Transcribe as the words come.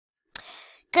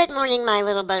Good morning, my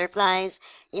little butterflies.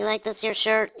 You like this here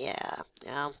shirt? Yeah,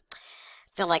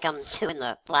 feel like I'm doing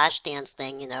the flash dance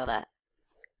thing, the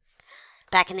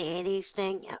back in the 80s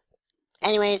thing. Yeah.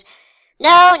 Anyways,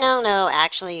 no.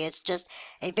 Actually, it's just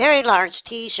a very large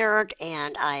t-shirt,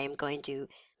 and I am going to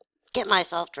get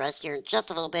myself dressed here in just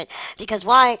a little bit because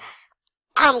why?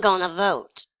 I'm going to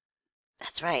vote.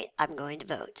 That's right, I'm going to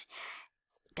vote.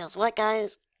 Guess what,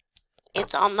 guys?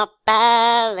 It's on the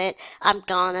ballot. I'm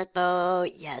gonna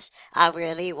vote. Yes, I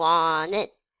really want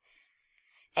it.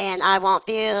 And I won't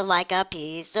feel like a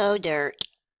piece of dirt.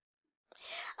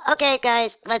 Okay,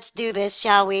 guys, let's do this,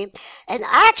 shall we? And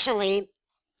actually,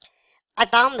 I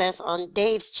found this on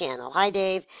Dave's channel. Hi,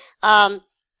 Dave. Um,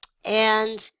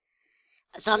 and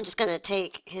so I'm just gonna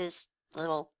take his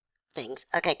little things.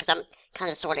 Okay, because I'm kind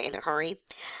of sort of in a hurry.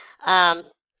 Um,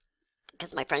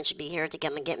 because my friend should be here to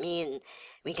come and get me, and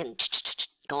we can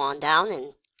go on down,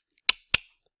 and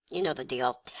you know the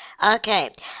deal.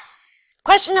 Okay,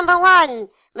 question number one,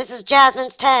 Mrs.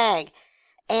 Jasmine's tag.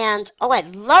 And oh, I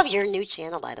love your new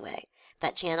channel, by the way.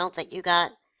 That channel that you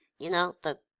got,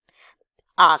 the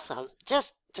awesome,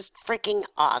 just freaking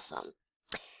awesome.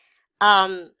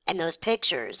 And those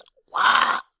pictures,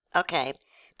 wow. Okay,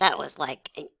 that was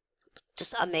like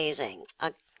just amazing.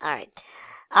 All right.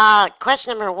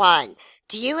 Question number one: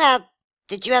 did you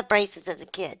have braces as a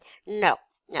kid? No,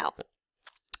 no.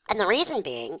 And the reason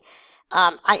being,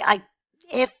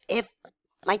 if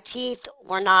my teeth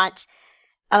were not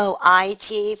eye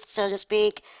teeth, so to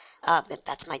speak.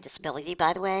 That's my disability,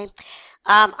 by the way.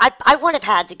 I would have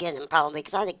had to get them probably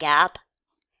because I had a gap,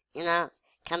 you know,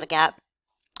 kind of a gap.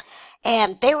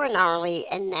 And they were gnarly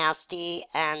and nasty.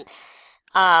 And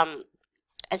um,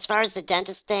 as far as the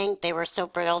dentist thing, they were so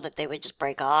brittle that they would just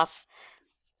break off.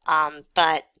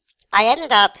 But I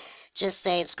ended up just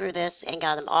saying, screw this, and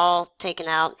got them all taken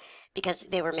out because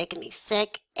they were making me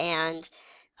sick. And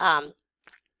um,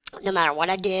 no matter what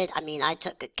I did, I mean, I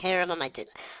took good care of them. I did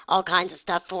all kinds of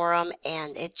stuff for them,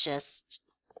 and that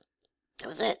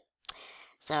was it.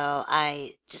 So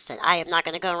I just said, I am not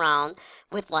going to go around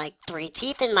with like three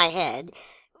teeth in my head.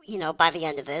 By the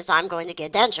end of this, I'm going to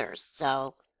get dentures.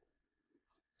 So,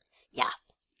 yeah.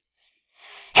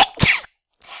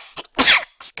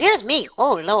 Excuse me.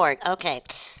 Oh, Lord. Okay.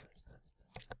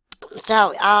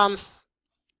 So,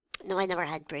 no, I never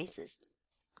had braces.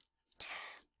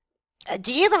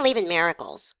 Do you believe in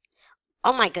miracles?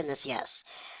 Oh my goodness, yes.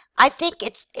 I think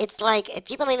it's like if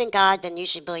you believe in God, then you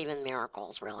should believe in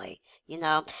miracles, really.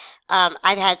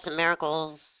 I've had some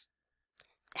miracles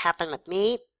happen with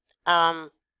me, um,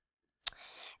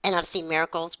 and I've seen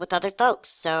miracles with other folks.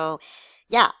 So,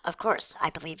 yeah, of course, I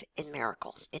believe in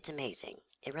miracles. It's amazing.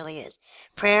 It really is.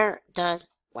 Prayer does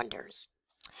wonders.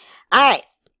 All right.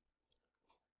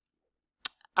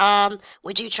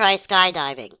 Would you try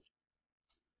skydiving?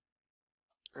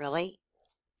 Really?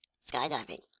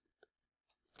 Skydiving?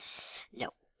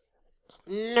 No.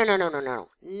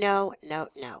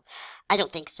 No. I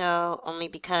don't think so, only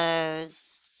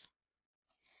because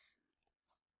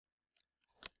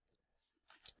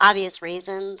obvious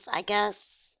reasons, I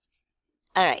guess.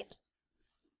 All right.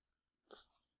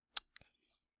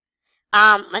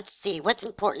 Let's see. What's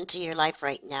important to your life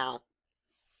right now?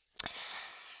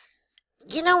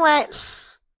 You know what?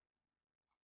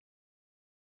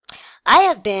 I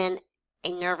have been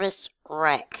a nervous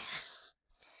wreck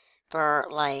for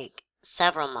like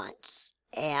several months,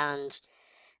 and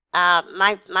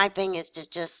my thing is to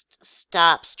just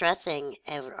stop stressing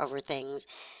over things.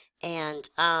 And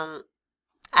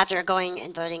after going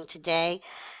and voting today,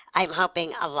 I'm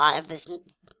hoping a lot of this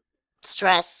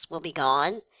stress will be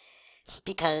gone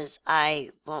because I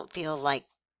won't feel like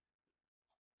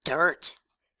dirt,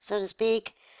 so to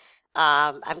speak.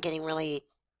 I'm getting really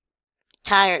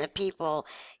tired of people,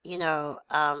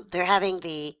 they're having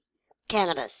the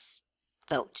cannabis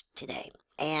vote today.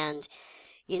 And,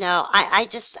 I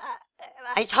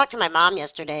talked to my mom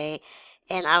yesterday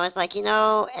and I was like, and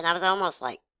I was almost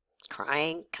like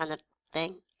crying kind of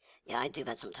thing. Yeah, I do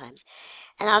that sometimes.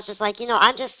 And I was just like,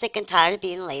 I'm just sick and tired of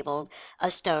being labeled a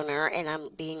stoner and I'm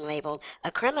being labeled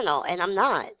a criminal. And I'm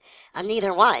not. I'm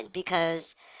neither one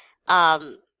because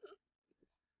um,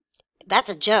 that's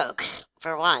a joke,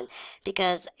 for one,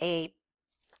 because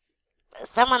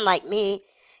someone like me,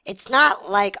 it's not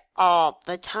like all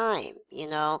the time,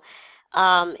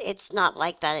 it's not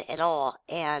like that at all.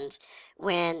 And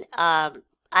when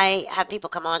I have people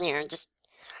come on here and just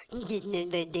you didn't know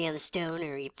the damn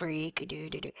stoner, you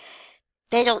freak,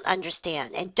 they don't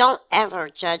understand. And don't ever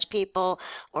judge people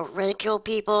or ridicule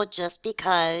people just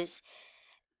because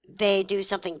they do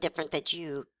something different that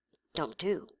you don't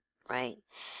do, right?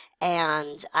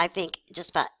 And I think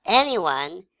just about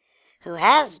anyone who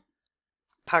has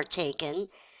partaken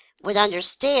would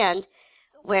understand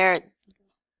where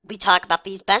we talk about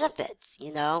these benefits,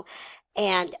 you know.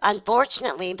 And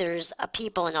unfortunately, there's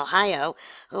people in Ohio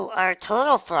who are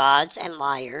total frauds and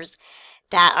liars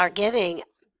that are giving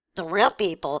the real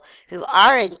people who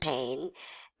are in pain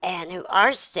and who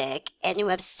are sick and who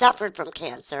have suffered from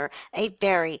cancer a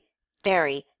very,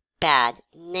 very bad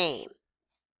name.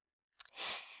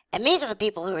 And these are the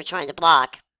people who are trying to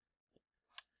block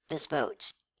this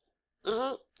vote.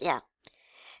 Yeah,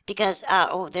 because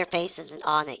their face isn't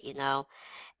on it, you know.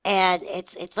 And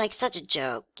it's like such a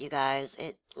joke, you guys.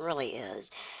 It really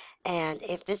is. And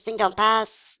if this thing don't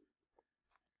pass,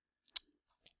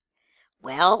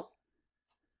 well,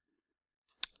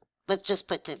 let's just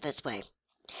put it this way.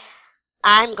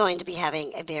 I'm going to be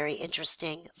having a very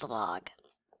interesting vlog.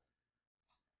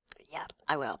 Yeah,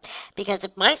 I will. Because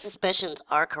if my suspicions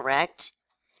are correct,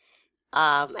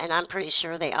 and I'm pretty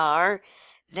sure they are,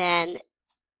 then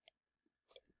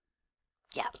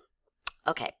yeah,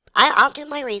 okay. I'll do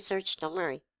my research, don't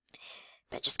worry.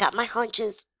 I just got my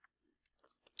hunches.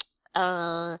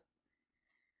 Uh,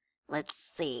 let's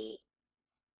see.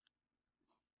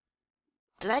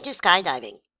 Did I do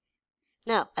skydiving?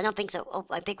 No, I don't think so. Oh,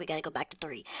 I think we gotta go back to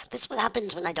 3. This is what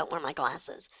happens when I don't wear my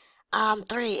glasses.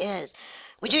 3 is,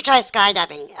 would you try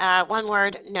skydiving? One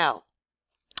word, no.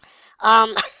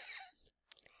 Um,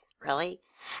 really?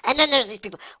 And then there's these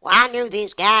people, well, I knew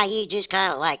this guy, he just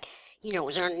kind of like,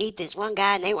 was underneath this one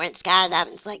guy and they went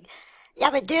skydiving. It's like, yeah,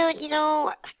 but dude,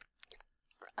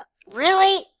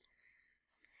 really?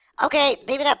 Okay,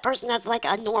 maybe that person has like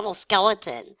a normal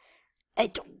skeleton.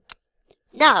 It,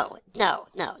 no, no,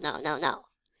 no, no, no, no. All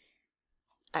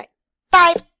right.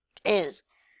 5 is,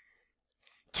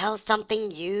 tell something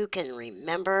you can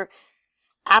remember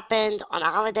happened on a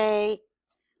holiday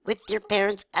with your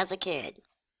parents as a kid.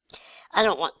 I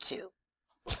don't want to.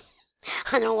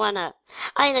 I don't want to.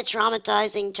 I had a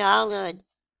traumatizing childhood.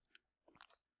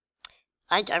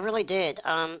 I really did.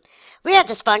 We had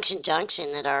Dysfunction Junction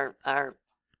at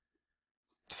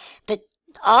the,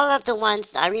 all of the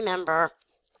ones I remember,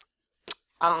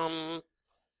 um,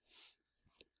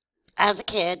 as a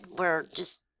kid were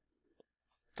just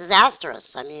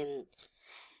disastrous. I mean,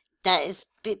 that is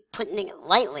putting it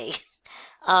lightly.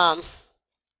 Um,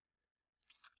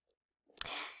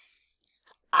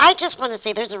 I just want to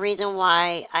say there's a reason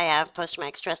why I have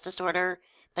post-traumatic stress disorder.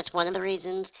 That's one of the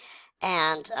reasons,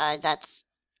 and that's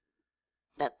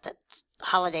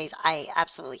holidays I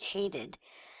absolutely hated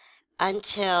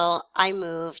until I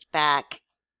moved back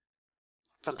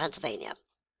from Pennsylvania,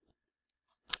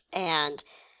 and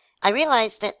I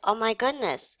realized that oh my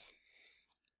goodness,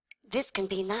 this can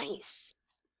be nice.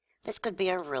 This could be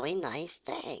a really nice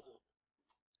thing.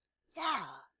 Yeah,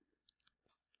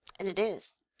 and it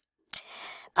is.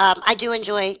 I do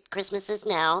enjoy Christmases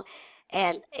now,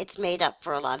 and it's made up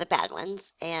for a lot of the bad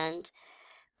ones. And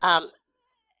um,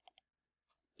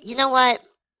 you know what?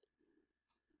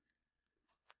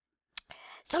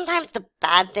 Sometimes the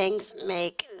bad things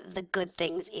make the good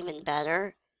things even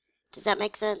better. Does that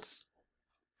make sense?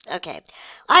 Okay.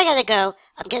 I gotta go.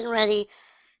 I'm getting ready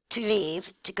to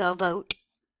leave to go vote,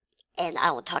 and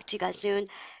I will talk to you guys soon.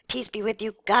 Peace be with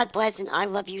you. God bless, and I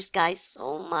love you guys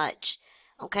so much.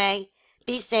 Okay?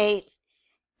 Be safe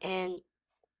and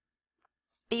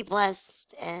be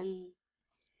blessed, and,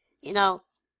 you know,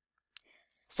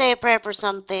 say a prayer for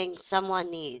something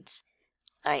someone needs.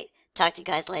 All right. Talk to you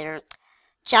guys later.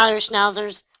 Ciao,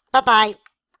 schnauzers. Bye bye.